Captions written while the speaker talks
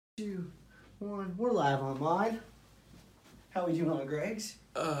2, 1. We're live online. How we doing on Greg's?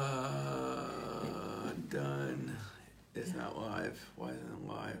 Done. It's not live. Why isn't it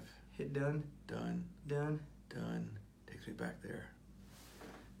live? Hit done. Done. Done. Done. Takes me back there.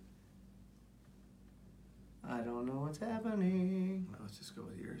 I don't know what's happening. Well, let's just go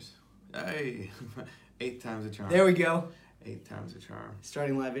with yours. Hey, 8 times a charm. There we go. 8 times a charm.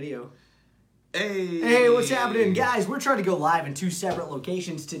 Starting live video. Hey, what's happening, guys? We're trying to go live in 2 separate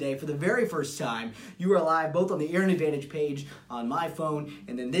locations today for the very first time. You are live both on the Aaron Advantage page on my phone,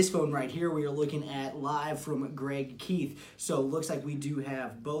 and then this phone right here we are looking at live from Greg Keith. So it looks like we do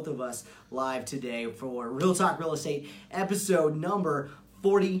have both of us live today for Real Talk Real Estate episode number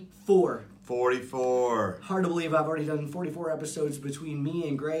 44. 44. Hard to believe I've already done 44 episodes between me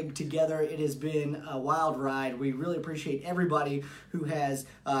and Greg together. It has been a wild ride. We really appreciate everybody who has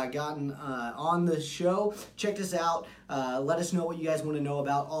gotten on the show. Check us out. Let us know what you guys want to know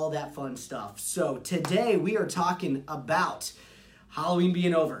about, all that fun stuff. So today we are talking about Halloween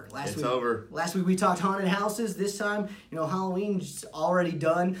being over. It's over. Last week we talked haunted houses. This time, Halloween's already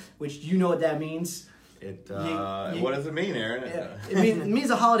done, which you know what that means. What does it mean, Aaron? It means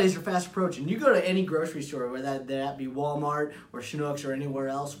the holidays are fast approaching. You go to any grocery store, whether that be Walmart or Schnucks or anywhere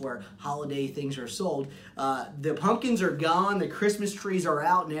else where holiday things are sold, the pumpkins are gone, the Christmas trees are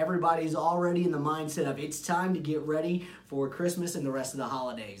out, and everybody's already in the mindset of it's time to get ready for Christmas and the rest of the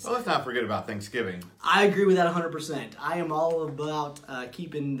holidays. Well, let's not forget about Thanksgiving. I agree with that 100%. I am all about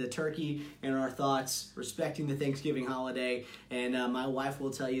keeping the turkey in our thoughts, respecting the Thanksgiving holiday, and my wife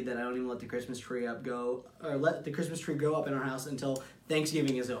will tell you that I don't even let the Christmas tree go up in our house until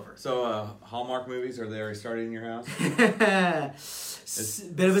Thanksgiving is over. So, Hallmark movies, are they already started in your house?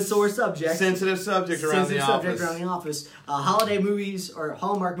 Bit of a sore subject. Sensitive subject around the office. Holiday movies or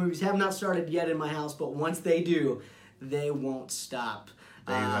Hallmark movies have not started yet in my house, but once they do, they won't stop.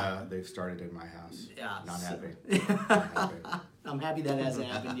 They've started in my house. Yeah, Not happy. I'm happy that hasn't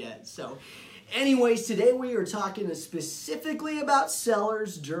happened yet. So, anyways, today we are talking specifically about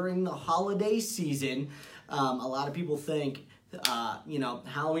sellers during the holiday season. A lot of people think,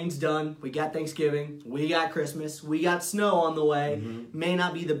 Halloween's done. We got Thanksgiving. We got Christmas. We got snow on the way. Mm-hmm. May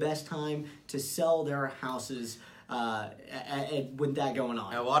not be the best time to sell their houses with that going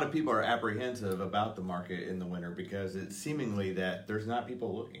on. And a lot of people are apprehensive about the market in the winter because it's seemingly that there's not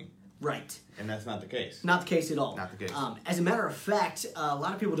people looking. Right. And that's not the case. Not the case at all. Not the case. As a matter of fact, a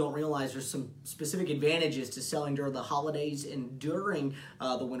lot of people don't realize there's some specific advantages to selling during the holidays and during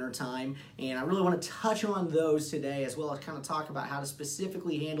the winter time. And I really want to touch on those today, as well as kind of talk about how to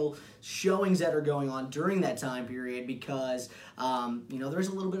specifically handle showings that are going on during that time period, because there's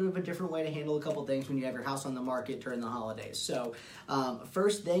a little bit of a different way to handle a couple things when you have your house on the market during the holidays. So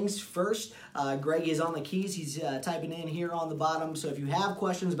first things first, Greg is on the keys. He's typing in here on the bottom. So if you have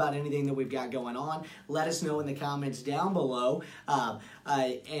questions about anything that we've got going on, let us know in the comments down below.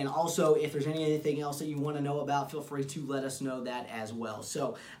 And also, if there's anything else that you want to know about, feel free to let us know that as well.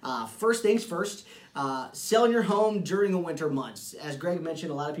 So first things first, selling your home during the winter months. As Greg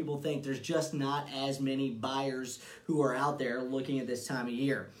mentioned, a lot of people think there's just not as many buyers who are out there looking at this time of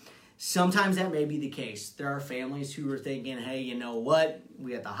year. Sometimes that may be the case. There are families who are thinking, hey, you know what?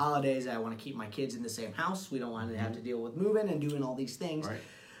 We got the holidays. I want to keep my kids in the same house. We don't want to have to deal with moving and doing all these things. Right.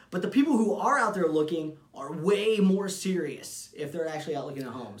 But the people who are out there looking are way more serious if they're actually out looking at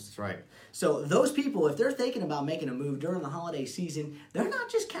homes. That's right. So those people, if they're thinking about making a move during the holiday season, they're not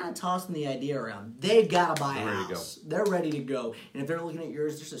just kind of tossing the idea around. They've got to buy a house. They're ready to go. And if they're looking at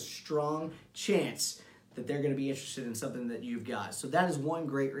yours, there's a strong chance that they're going to be interested in something that you've got. So that is one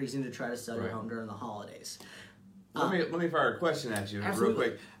great reason to try to sell your home during the holidays. Let me fire a question at you real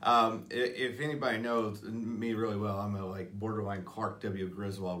quick. If anybody knows me really well, I'm a borderline Clark W.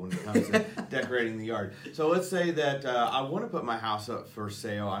 Griswold when it comes to decorating the yard. So let's say that I want to put my house up for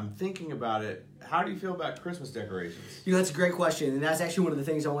sale. I'm thinking about it. How do you feel about Christmas decorations? That's a great question, and that's actually one of the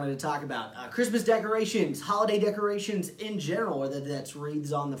things I wanted to talk about. Christmas decorations, holiday decorations in general, whether that's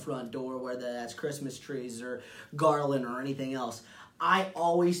wreaths on the front door, whether that's Christmas trees or garland or anything else. I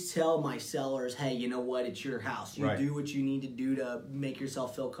always tell my sellers, hey, you know what? It's your house. You do what you need to do to make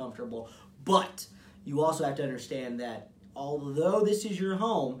yourself feel comfortable. But you also have to understand that although this is your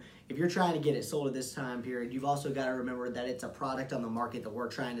home, if you're trying to get it sold at this time period, you've also got to remember that it's a product on the market that we're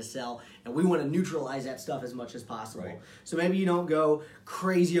trying to sell, and we want to neutralize that stuff as much as possible. Right. So maybe you don't go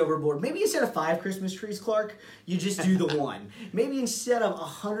crazy overboard. Maybe instead of 5 Christmas trees, Clark, you just do the one. Maybe instead of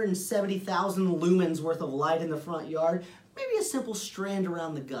 170,000 lumens worth of light in the front yard, maybe a simple strand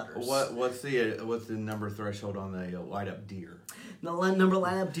around the gutters. What's the number threshold on the light up deer? number of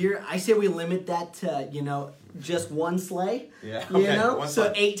lineup deer, I say we limit that to, just one sleigh. Yeah. Okay.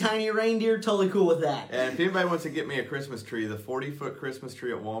 So 8 tiny reindeer, totally cool with that. And if anybody wants to get me a Christmas tree, the 40-foot Christmas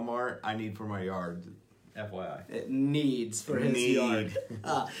tree at Walmart, I need for my yard. FYI. It needs for his yard.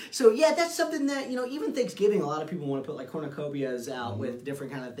 So yeah, that's something that, even Thanksgiving, a lot of people want to put like cornucopias out with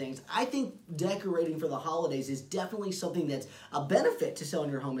different kind of things. I think decorating for the holidays is definitely something that's a benefit to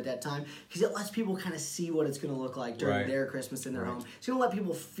selling your home at that time, because it lets people kind of see what it's going to look like during their Christmas in their home. It's going to let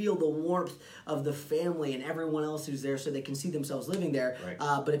people feel the warmth of the family and everyone else who's there, so they can see themselves living there.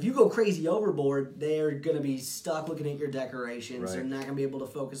 But if you go crazy overboard, they're going to be stuck looking at your decorations. They're not going to be able to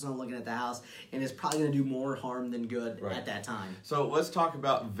focus on looking at the house, and it's probably going to do more harm than good at that time. So let's talk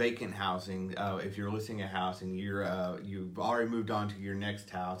about vacant housing. If you're listing a house and you've already moved on to your next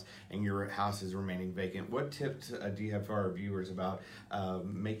house and your house is remaining vacant, what tips do you have for our viewers about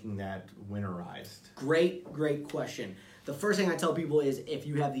making that winterized? Great question. The first thing I tell people is, if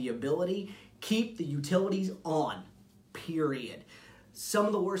you have the ability, keep the utilities on, period. Some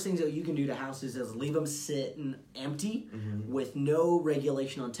of the worst things that you can do to houses is leave them sitting empty with no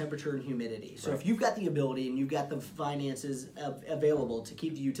regulation on temperature and humidity. So if you've got the ability and you've got the finances available to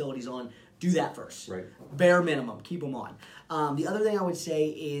keep the utilities on, do that first. Bare minimum, keep them on. The other thing I would say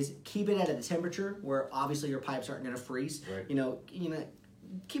is keep it at a temperature where obviously your pipes aren't going to freeze.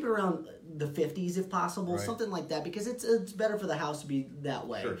 Keep it around the 50s if possible, something like that, because it's better for the house to be that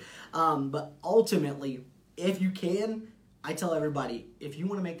way. But ultimately, if you can, I tell everybody, if you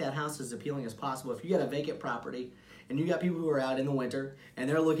want to make that house as appealing as possible, if you got a vacant property and you got people who are out in the winter and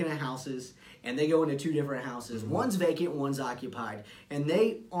they're looking at houses and they go into 2 different houses, one's vacant, one's occupied, and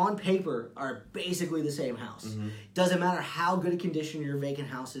they, on paper, are basically the same house. Doesn't matter how good a condition your vacant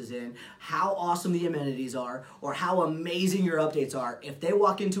house is in, how awesome the amenities are, or how amazing your updates are. If they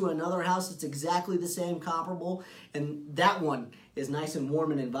walk into another house that's exactly the same, comparable, and that one is nice and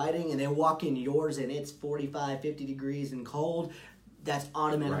warm and inviting, and they walk in yours and it's 45, 50 degrees and cold, that's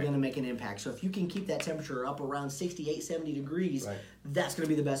automatically going to make an impact. So if you can keep that temperature up around 68, 70 degrees, that's going to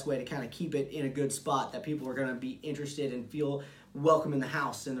be the best way to kind of keep it in a good spot that people are going to be interested and feel welcome in the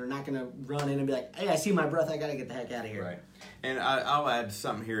house, and they're not going to run in and be like, hey, I see my breath, I got to get the heck out of here. And I'll add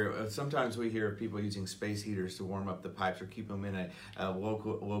something here. Sometimes we hear of people using space heaters to warm up the pipes or keep them in a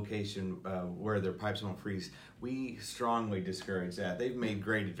local location where their pipes won't freeze. We strongly discourage that. They've made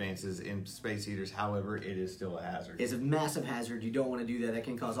great advances in space heaters. However, it is still a hazard. It's a massive hazard. You don't want to do that. That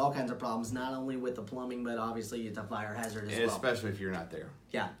can cause all kinds of problems, not only with the plumbing, but obviously it's a fire hazard as well. Especially if you're not there.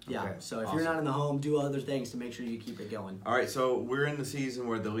 Yeah. Okay. So if you're not in the home, do other things to make sure you keep it going. All right, so we're in the season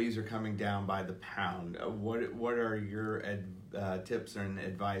where the leaves are coming down by the pound. What are your tips and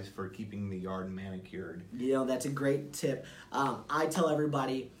advice for keeping the yard manicured? That's a great tip. I tell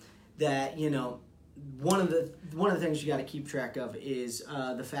everybody that, one of the things you got to keep track of is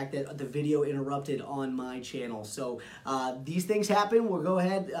the fact that the video interrupted on my channel. So these things happen. We'll go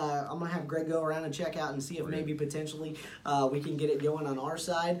ahead. I'm gonna have Greg go around and check out and see if maybe potentially we can get it going on our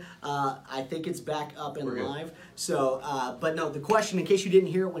side. I think it's back up and live. So, but no, the question, in case you didn't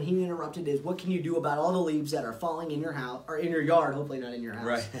hear it when he interrupted, is what can you do about all the leaves that are falling in your house or in your yard? Hopefully not in your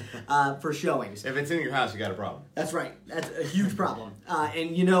house. For showings. If it's in your house, you got a problem. That's right. That's a huge problem.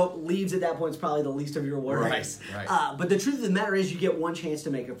 And leaves at that point is probably the least of your worries. But the truth of the matter is, you get one chance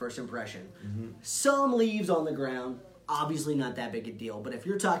to make a first impression. Some leaves on the ground, obviously not that big a deal. But if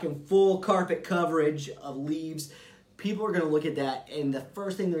you're talking full carpet coverage of leaves, people are going to look at that, and the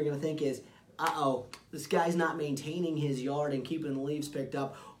first thing they're going to think is, uh-oh, this guy's not maintaining his yard and keeping the leaves picked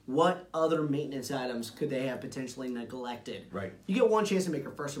up. What other maintenance items could they have potentially neglected? You get one chance to make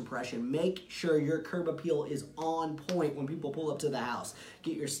a first impression. Make sure your curb appeal is on point when people pull up to the house.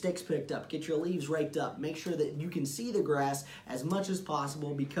 Get your sticks picked up. Get your leaves raked up. Make sure that you can see the grass as much as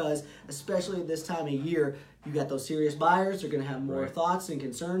possible, because especially at this time of year, you got those serious buyers. They're going to have more thoughts and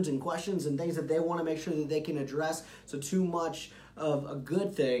concerns and questions and things that they want to make sure that they can address. So too much of a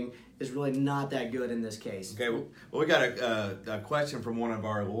good thing is really not that good in this case. Okay, well, we got a question from one of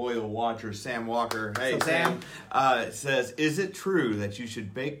our loyal watchers, Sam Walker. Hey, Sam. It says, is it true that you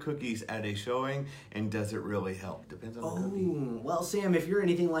should bake cookies at a showing, and does it really help? Depends on the cookie. Well, Sam, if you're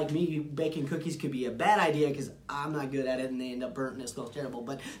anything like me, baking cookies could be a bad idea because I'm not good at it and they end up burnt and it smells terrible.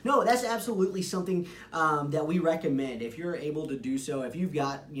 But no, that's absolutely something that we recommend. If you're able to do so, if you've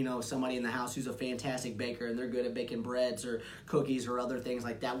got somebody in the house who's a fantastic baker and they're good at baking breads or cookies or other things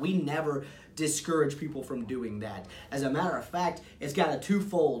like that, we never discourage people from doing that. As a matter of fact, it's got a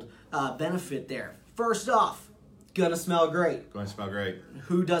twofold benefit there. First off, gonna smell great. Going to smell great.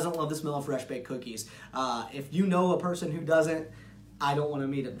 Who doesn't love the smell of fresh baked cookies? If you know a person who doesn't, I don't want to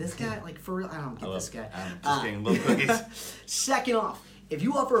meet him. This guy, like, for real, I don't get this guy. I'm just getting little cookies. Second off, if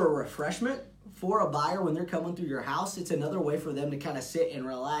you offer a refreshment for a buyer when they're coming through your house, it's another way for them to kind of sit and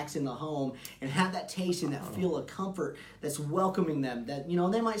relax in the home and have that taste and that feel of comfort that's welcoming them. That, you know,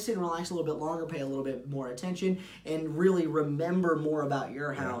 they might sit and relax a little bit longer, pay a little bit more attention, and really remember more about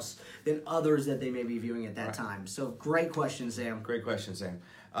your house than others that they may be viewing at that time. So great question, Sam. Great question, Sam.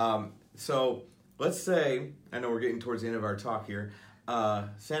 So let's say, I know we're getting towards the end of our talk here,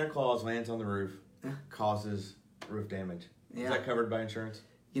 Santa Claus lands on the roof, causes roof damage. Is that covered by insurance?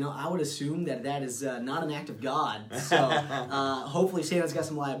 You know, I would assume that is not an act of God. So hopefully Santa's got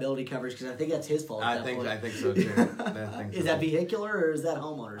some liability coverage because I think that's his fault. I think so too. Is that vehicular or is that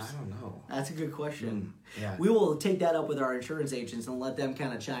homeowners? I don't know. That's a good question. Yeah. We will take that up with our insurance agents and let them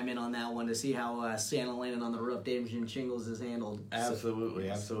kind of chime in on that one to see how Santa landing on the roof, damaging shingles is handled. Absolutely,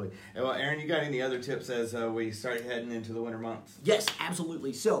 absolutely. Well, Aaron, you got any other tips as we start heading into the winter months? Yes,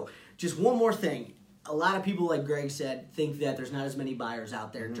 absolutely. So just one more thing. A lot of people, like Greg said, think that there's not as many buyers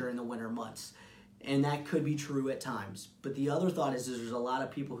out there during the winter months. And that could be true at times. But the other thought is there's a lot of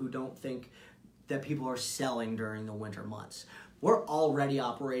people who don't think that people are selling during the winter months. We're already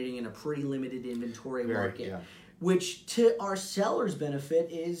operating in a pretty limited inventory market, which to our sellers' benefit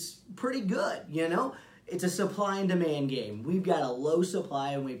is pretty good, you know? It's a supply and demand game. We've got a low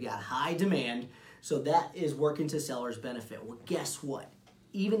supply and we've got high demand, so that is working to sellers' benefit. Well, guess what?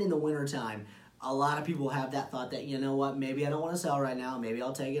 Even in the wintertime, a lot of people have that thought that, you know what, maybe I don't want to sell right now. Maybe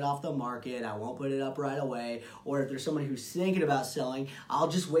I'll take it off the market. I won't put it up right away. Or if there's somebody who's thinking about selling, I'll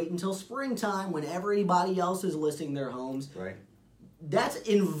just wait until springtime when everybody else is listing their homes. Right. That's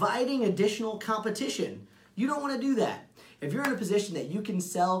inviting additional competition. You don't want to do that. If you're in a position that you can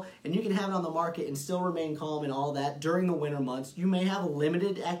sell and you can have it on the market and still remain calm and all that during the winter months, you may have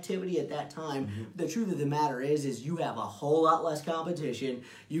limited activity at that time. The truth of the matter is you have a whole lot less competition.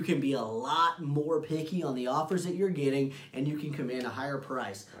 You can be a lot more picky on the offers that you're getting, and you can command a higher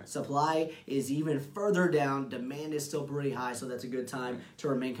price. Supply is even further down. Demand is still pretty high, so that's a good time to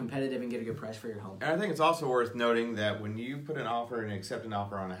remain competitive and get a good price for your home. And I think it's also worth noting that when you put an offer and accept an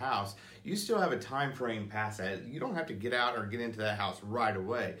offer on a house, you still have a time frame past that. You don't have to get out or get into that house right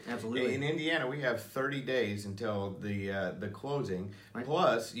away. Absolutely. In Indiana, we have 30 days until the closing. Right.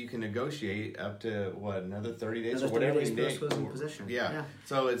 Plus, you can negotiate up to another 30 days Another or whatever 30 days post-closing possession. Yeah.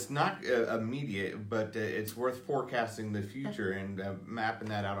 So it's not immediate, but it's worth forecasting the future and mapping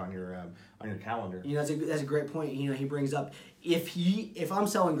that out on your calendar. You know, that's a great point. You know, he brings up if I'm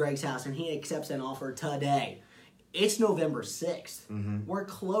selling Greg's house and he accepts an offer today. It's November 6th. We're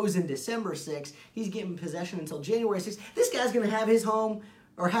closing December 6th. He's getting possession until January 6th. This guy's going to have his home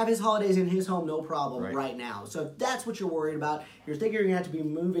or have his holidays in his home no problem right now. So if that's what you're worried about, you're thinking you're going to have to be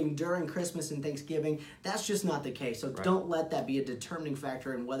moving during Christmas and Thanksgiving, that's just not the case. So don't let that be a determining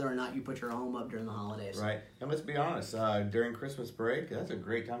factor in whether or not you put your home up during the holidays. Right. And let's be honest, during Christmas break, that's a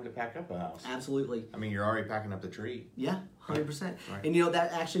great time to pack up a house. Absolutely. I mean, you're already packing up the tree. Yeah, 100%. Right. And you know,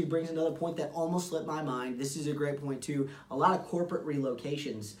 that actually brings another point that almost slipped my mind. This is a great point too. A lot of corporate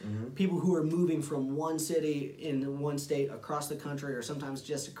relocations, people who are moving from one city in one state across the country or sometimes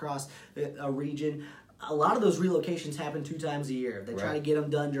just across a region. A lot of those relocations happen 2 times a year. They try to get them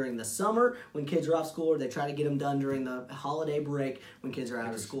done during the summer when kids are off school, or they try to get them done during the holiday break when kids are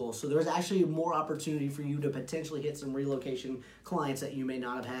out of school. So there's actually more opportunity for you to potentially hit some relocation clients that you may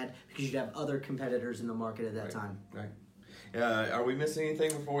not have had because you'd have other competitors in the market at that time. Right. Are we missing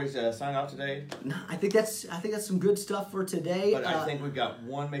anything before we sign off today? No, I think that's some good stuff for today. But I think we've got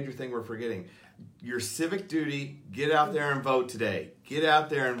one major thing we're forgetting. Your civic duty, get out there and vote today. Get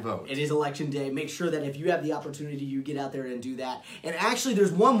out there and vote. It is election day. Make sure that if you have the opportunity, you get out there and do that. And actually,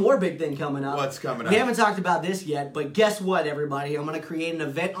 there's one more big thing coming up. What's coming up? We haven't talked about this yet, but guess what, everybody? I'm going to create an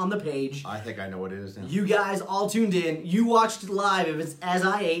event on the page. I think I know what it is now. You guys all tuned in. You watched live as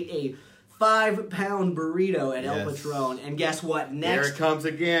I ate a 5-pound burrito at El Patron. And guess what? There it comes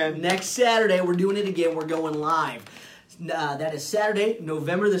again. Next Saturday, we're doing it again. We're going live. That is Saturday,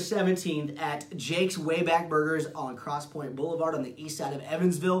 November the 17th at Jake's Wayback Burgers on Cross Point Boulevard on the east side of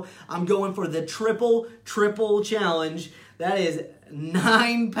Evansville. I'm going for the triple challenge. That is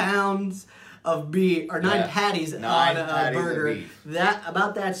 9 pounds of beef, or 9 patties on a burger.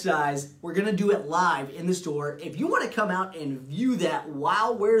 About that size. We're going to do it live in the store. If you want to come out and view that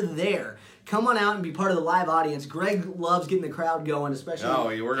while we're there, come on out and be part of the live audience. Greg loves getting the crowd going, especially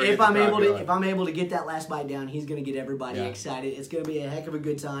if I'm able to get that last bite down. He's going to get everybody excited. It's going to be a heck of a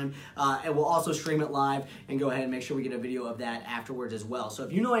good time, and we'll also stream it live and go ahead and make sure we get a video of that afterwards as well. So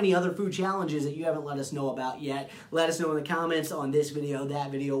if you know any other food challenges that you haven't let us know about yet, let us know in the comments on this video,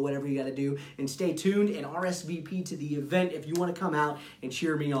 that video, whatever you got to do, and stay tuned and RSVP to the event if you want to come out and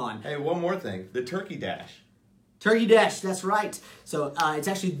cheer me on. Hey, one more thing, the Turkey Dash. Turkey Dash, that's right. So it's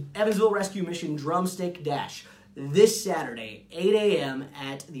actually Evansville Rescue Mission Drumstick Dash. This Saturday, 8 a.m.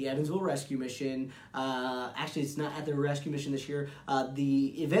 at the Evansville Rescue Mission. Actually, it's not at the Rescue Mission this year.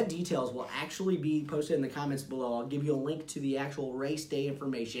 The event details will actually be posted in the comments below. I'll give you a link to the actual race day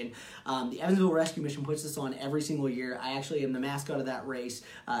information. The Evansville Rescue Mission puts this on every single year. I actually am the mascot of that race.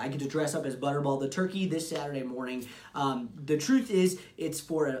 I get to dress up as Butterball the turkey this Saturday morning. The truth is, it's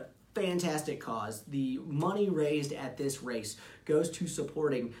for a fantastic cause. The money raised at this race goes to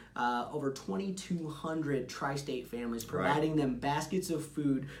supporting over 2,200 tri-state families, providing them baskets of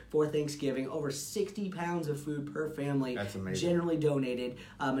food for Thanksgiving. Over 60 pounds of food per family. That's amazing. Generally donated,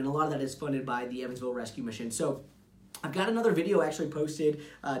 and a lot of that is funded by the Evansville Rescue Mission. So I've got another video actually posted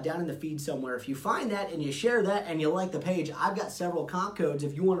down in the feed somewhere. If you find that and you share that and you like the page, I've got several comp codes.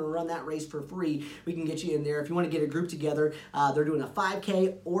 If you want to run that race for free, we can get you in there. If you want to get a group together, they're doing a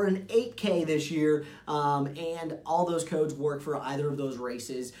 5K or an 8K this year, and all those codes work for either of those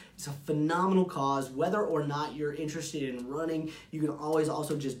races. It's a phenomenal cause. Whether or not you're interested in running, you can always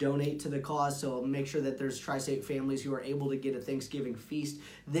also just donate to the cause. So make sure that there's tri-state families who are able to get a Thanksgiving feast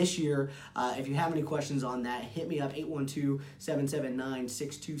this year. If you have any questions on that, hit me up,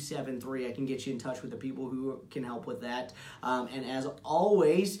 812-779-6273. I can get you in touch with the people who can help with that. And as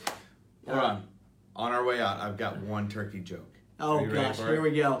always... Hold on. On our way out, I've got one turkey joke. Oh, gosh. Here we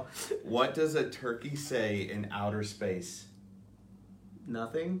go. What does a turkey say in outer space?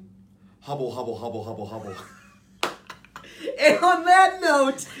 Nothing. Hubble, hubble, hubble, hubble, hubble. And on that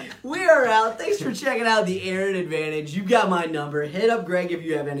note, we are out. Thanks for checking out the Aaron Advantage. You got my number. Hit up Greg if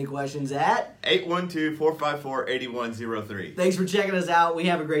you have any questions at 812-454-8103. Thanks for checking us out. We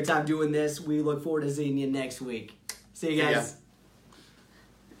have a great time doing this. We look forward to seeing you next week. See you guys.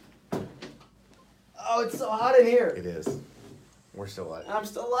 Oh, it's so hot in here. It is. We're still alive. I'm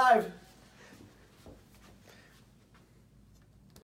still alive.